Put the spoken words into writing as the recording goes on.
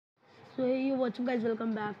सो ये WhatsApp guys,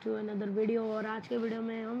 welcome back to another video. और आज के वीडियो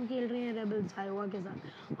में हम खेल रहे हैं रेबल्स आयोवा के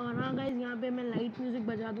साथ। और हाँ गाइस, यहाँ पे मैं लाइट म्यूज़िक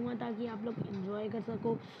बजा दूंगा ताकि आप लोग एंजॉय कर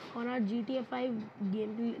सको। और आज GTA 5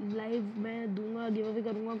 गेम लाइव मैं दूंगा, गिव अवे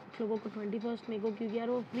करूँगा कुछ लोगों को 21 मई को, क्योंकि यार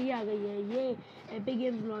वो फ्री आ गई है ये एपिक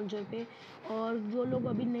गेम्स लॉन्चर पे। और जो लोग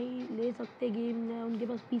अभी नहीं ले सकते गेम, उनके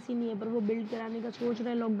पास पीसी नहीं है पर वो बिल्ड कराने का सोच रहे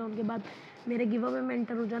हैं लॉकडाउन के बाद, मेरे गिव अवे में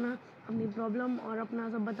एंटर हो जाना, अपनी प्रॉब्लम और अपना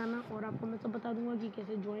सब बताना, और आपको मैं सब बता दूंगा कि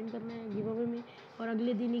कैसे ज्वाइन करना है गिव अवे में। और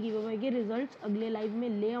अगले दिन ही गिव अवे के रिजल्ट्स अगले लाइव में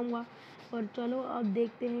ले आऊँगा। और चलो अब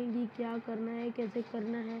देखते हैं कि क्या करना है, कैसे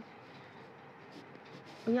करना है।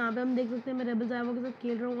 यहाँ पे हम देख सकते हैं मैं रेबल्स आयोवा के साथ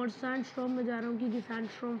खेल रहा हूँ और सैंडस्टॉर्म में जा रहा हूँ, क्योंकि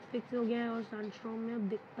सैंडस्टॉर्म फिक्स हो गया है और सैंडस्टॉर्म में अब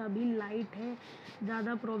दिखता भी लाइट है,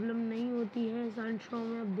 ज़्यादा प्रॉब्लम नहीं होती है सैंडस्टॉर्म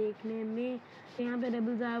में अब देखने में। यहाँ पे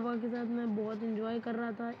रेबल्स आयोवा के साथ मैं बहुत इन्जॉय कर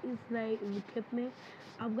रहा था इस लाइव क्लिप में।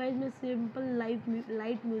 अब गाइज मैं सिंपल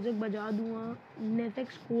लाइट म्यूज़िक बजा दूँगा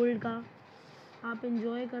नेफेक्स कोल्ड का, आप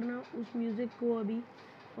इन्जॉय करना उस म्यूज़िक को अभी।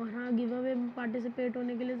 और हाँ, गिव अवे में पार्टिसिपेट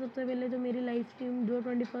होने के लिए सबसे पहले तो मेरी लाइव स्ट्रीम जो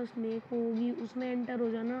 21 मई को होगी उसमें एंटर हो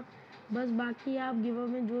जाना बस। बाकी आप गिव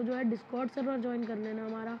अवे में जो है डिस्कॉर्ड सर्वर ज्वाइन कर लेना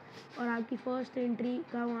हमारा, और आपकी फ़र्स्ट एंट्री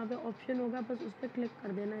का वहाँ पे ऑप्शन होगा, बस उस पर क्लिक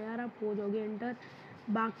कर देना यार, आप हो जाओगे एंटर।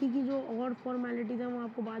 बाकी की जो और फॉर्मेलिटीज़ हैं वो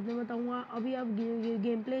आपको बाद में बताऊँगा। अभी आप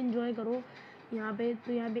गेम प्ले इन्जॉय करो यहाँ पे।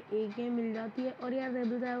 तो यहाँ पे एक गेम मिल जाती है। और यार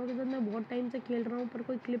रेबल्स आयोवा के साथ मैं बहुत टाइम से खेल रहा हूँ पर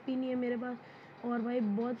कोई क्लिप ही नहीं है मेरे पास, और भाई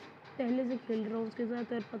बहुत पहले से खेल रहा हूँ उसके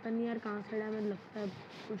साथ। और पता नहीं यार कहाँ से डैमेज लगता है,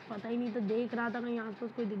 कुछ पता ही नहीं। तो देख रहा था कहीं आसपास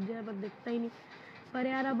कोई दिख जाए पर दिखता ही नहीं। पर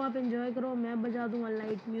यार अब आप एंजॉय करो, मैं बजा दूंगा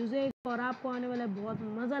लाइट म्यूज़िक और आपको आने वाला है बहुत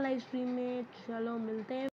मज़ा लाइव स्ट्रीम में। चलो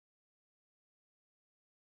मिलते हैं।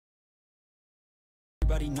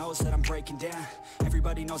 Everybody knows that I'm breaking down.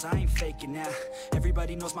 Everybody knows I ain't faking now.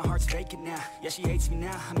 Everybody knows my heart's vacant now. Yeah, she hates me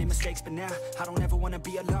now, I made mistakes but now I don't ever wanna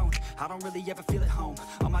be alone. I don't really ever feel at home.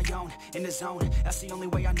 On my own, in the zone, that's the only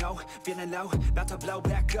way I know. Feeling low, about to blow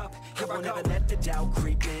back up. Here I won't ever let the doubt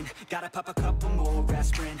creep in. Gotta pop a couple more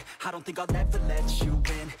aspirin. I don't think I'll ever let you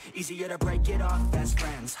in. Easier to break it off best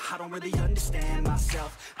friends. I don't really understand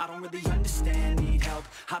myself. I don't really understand, need help.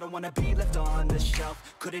 I don't wanna be left on the shelf.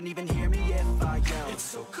 Couldn't even hear me if I yelled. It's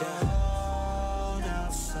so cold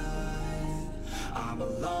outside, I'm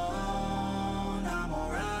alone, I'm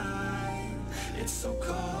alright. It's so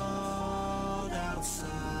cold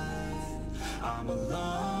outside, I'm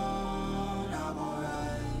alone, I'm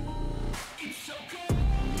alright. It's so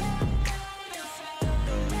cold outside,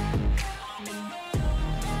 I'm alone,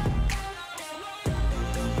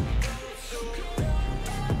 it's so cold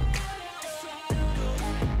outside, I'm alone.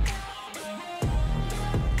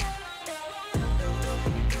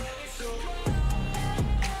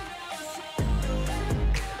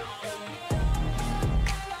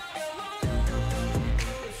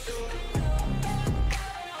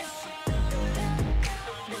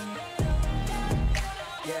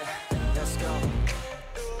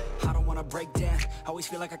 Break down, always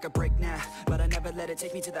feel like I could break now, but I never let it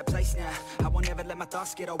take me to that place now. I won't ever let my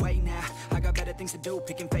thoughts get away now. I got better things to do,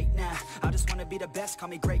 picking fate now. I just wanna be the best, call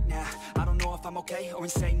me great now. I don't know if I'm okay or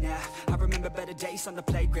insane now. I remember better days on the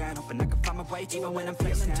playground, hoping I can find my way. Even when I'm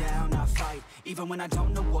feeling down, I fight. Even when I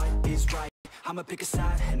don't know what is right, I'ma pick a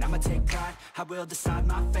side, and I'ma take pride. I will decide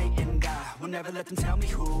my fate, and I will never let them tell me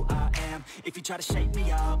who I am. If you try to shape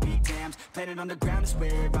me, I'll be damned. Planet on the ground is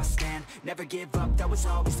where I stand. Never give up, that was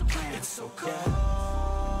always the plan. It's so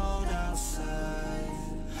cold outside,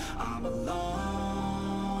 I'm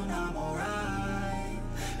alone, I'm alright.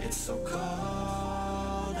 It's so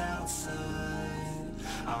cold outside,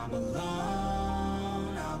 I'm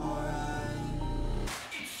alone, I'm alright.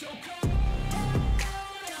 It's so cold.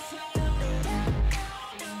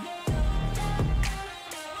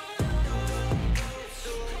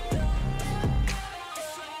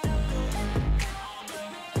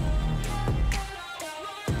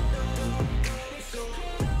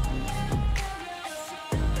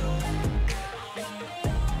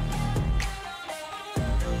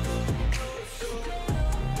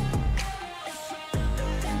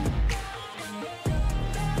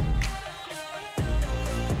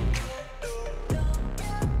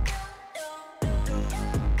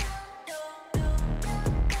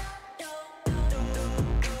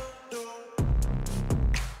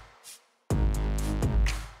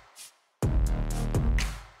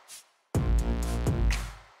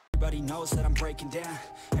 Everybody knows that I'm breaking down.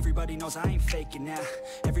 Everybody knows I ain't faking now.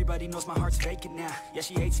 Everybody knows my heart's vacant now. Yeah,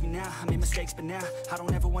 she hates me now, I made mistakes, but now I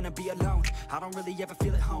don't ever wanna be alone. I don't really ever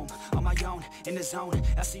feel at home. On my own, in the zone,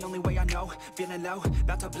 that's the only way I know. Feeling low,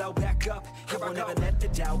 about to blow back up. I won't ever let the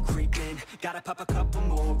doubt creep in. Gotta pop a couple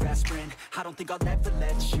more aspirin. I don't think I'll ever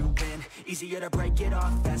let you in. Easier to break it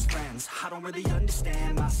off best friends. I don't really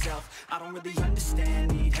understand myself. I don't really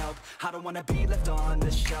understand, need help. I don't wanna be left on the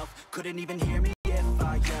shelf. Couldn't even hear me if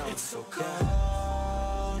I yelled. It's so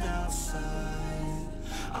cold outside,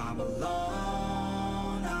 I'm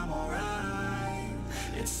alone, I'm alright.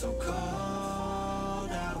 It's so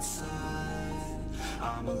cold outside,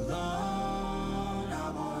 I'm alone,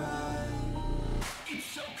 I'm alright. It's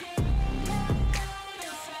so cold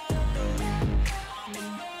outside, I'm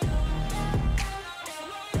alone.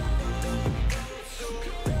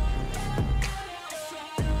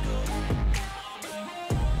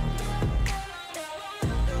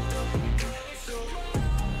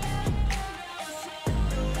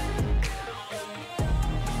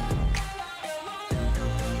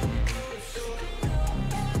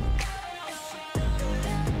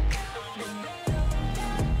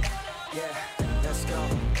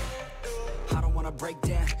 Break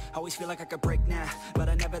down, always feel like I could break now, but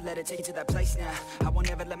I never let it take you to that place now. I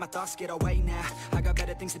won't ever let my thoughts get away now. I got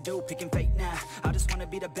better things to do, picking fate now. I just wanna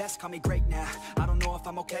be the best, call me great now. I don't know if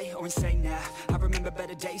I'm okay or insane now. I remember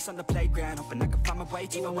better days on the playground, hoping I can find my way.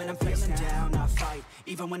 Even when I'm feeling down, I fight.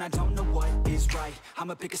 Even when I don't know what is right,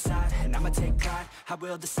 I'ma pick a side and I'ma take pride. I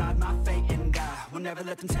will decide my fate and I will never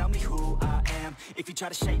let them tell me who I am. If you try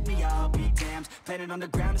to shape me, I'll be damned. Planet on the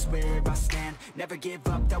ground is where I stand. Never give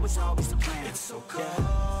up, that was always the plan. It's so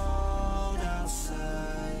cold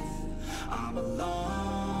outside, I'm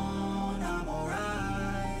alone, I'm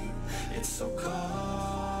alright. It's so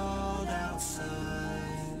cold outside,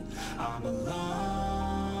 I'm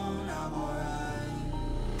alone, I'm alright.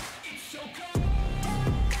 It's so cold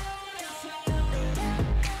outside,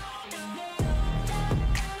 I'm alone.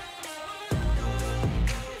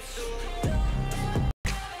 It's so cold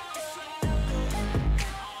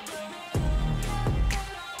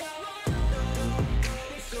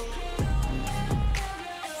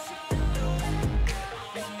outside, I'm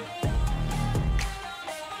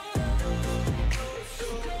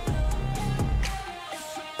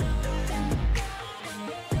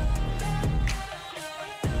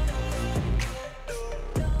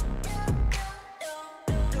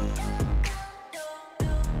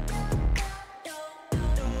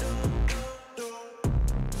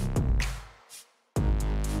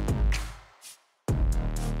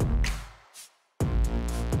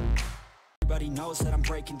Everybody knows that I'm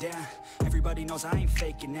breaking down. Everybody knows I ain't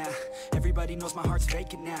faking now. Everybody knows my heart's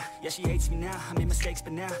vacant now. Yeah, she hates me now, I made mistakes,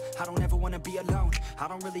 but now I don't ever wanna be alone. I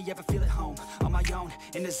don't really ever feel at home. On my own,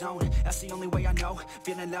 in the zone, that's the only way I know.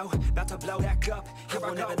 Feeling low, about to blow back up. I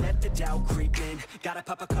won't ever let the doubt creep in. Gotta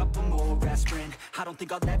pop a couple more aspirin. I don't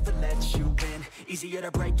think I'll ever let you in. Easier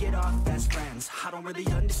to break it off best friends. I don't really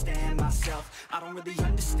understand myself. I don't really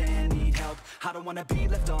understand, need help. I don't wanna be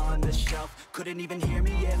left on the shelf. Couldn't even hear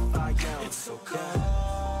me if I yelled. It's so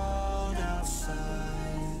cold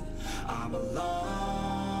outside, I'm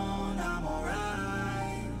alone, I'm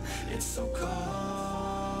alright. It's so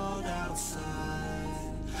cold outside,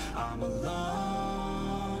 I'm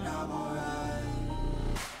alone, I'm alright.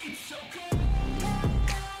 It's so cold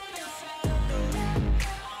outside,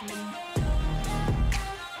 I'm alone.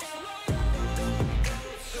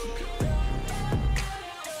 It's so cold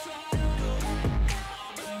outside, I'm alone.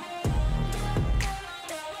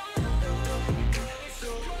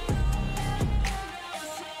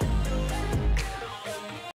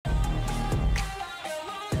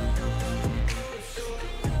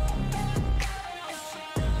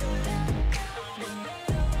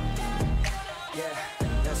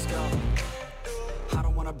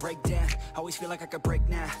 Break down, always feel like I could break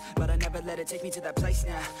now, but I never let it take me to that place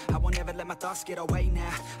now. I won't ever let my thoughts get away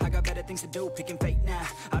now. I got better things to do, picking fate now.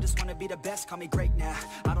 I just wanna be the best, call me great now.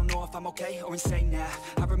 I don't know if I'm okay or insane now.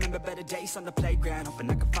 I remember better days on the playground, hoping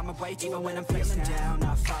I can find my way. Even when I'm feeling down,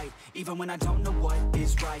 I fight. Even when I don't know what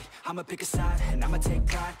is right, I'ma pick a side and I'ma take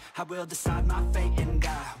pride. I will decide my fate and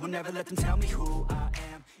I will never let them tell me who I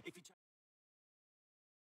am. If you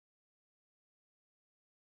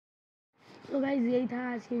तो guys यही था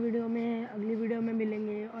आज की video में। अगली video में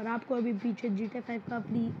मिलेंगे और आपको अभी पीछे GTA 5 का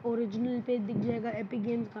फ्री ओरिजिनल पे दिख जाएगा एपिक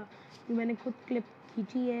गेम्स का, जो मैंने खुद क्लिप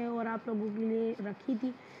खींची है और आप लोगों के लिए रखी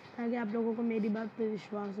थी ताकि आप लोगों को मेरी बात पे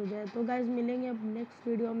विश्वास हो जाए। तो गाइज़ मिलेंगे अब नेक्स्ट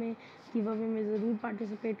वीडियो में। गिव-अवे में ज़रूर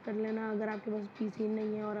पार्टिसिपेट कर लेना अगर आपके पास PC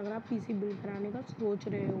नहीं है और अगर आप PC बिल्ड कराने का सोच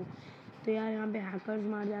रहे हो। तो यार यहाँ पे हैकर्स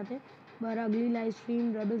मार जाते हैं। पर अगली लाइव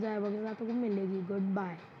स्ट्रीम रेबल ज़ायबा के साथ आपको मिलेगी। Good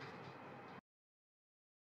bye.